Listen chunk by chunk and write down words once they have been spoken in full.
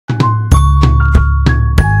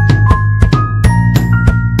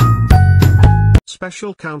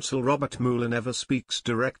Special Counsel Robert Mueller never speaks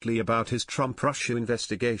directly about his Trump-Russia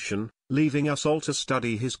investigation, leaving us all to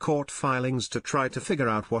study his court filings to try to figure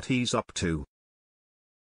out what he's up to.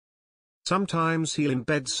 Sometimes he'll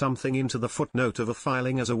embed something into the footnote of a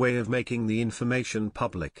filing as a way of making the information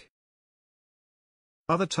public.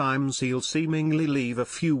 Other times he'll seemingly leave a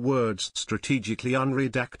few words strategically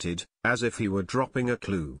unredacted, as if he were dropping a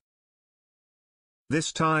clue.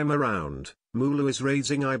 This time around, Mueller is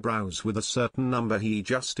raising eyebrows with a certain number he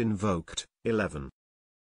just invoked, 11.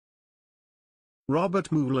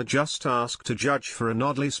 Robert Mueller just asked a judge for an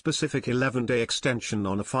oddly specific 11-day extension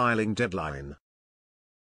on a filing deadline.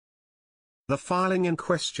 The filing in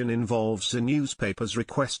question involves a newspaper's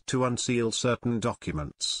request to unseal certain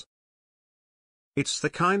documents. It's the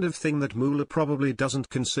kind of thing that Mueller probably doesn't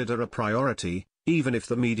consider a priority, even if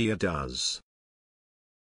the media does.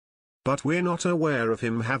 But we're not aware of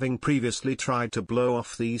him having previously tried to blow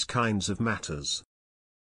off these kinds of matters.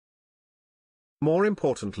 More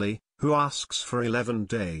importantly, who asks for 11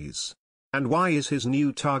 days? And why is his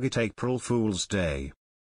new target April Fool's Day?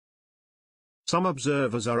 Some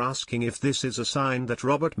observers are asking if this is a sign that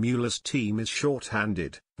Robert Mueller's team is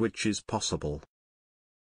short-handed, which is possible.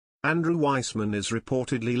 Andrew Weissman is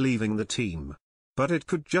reportedly leaving the team. But it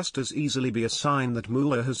could just as easily be a sign that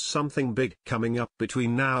Mueller has something big coming up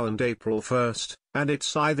between now and April 1st, and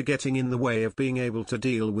it's either getting in the way of being able to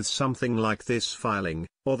deal with something like this filing,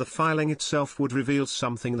 or the filing itself would reveal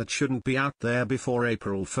something that shouldn't be out there before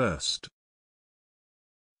April 1st.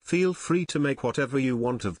 Feel free to make whatever you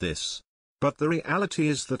want of this. But the reality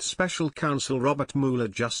is that Special Counsel Robert Mueller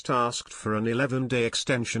just asked for an 11-day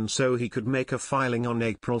extension so he could make a filing on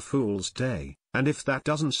April Fool's Day, and if that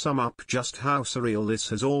doesn't sum up just how surreal this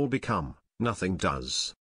has all become, nothing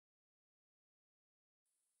does.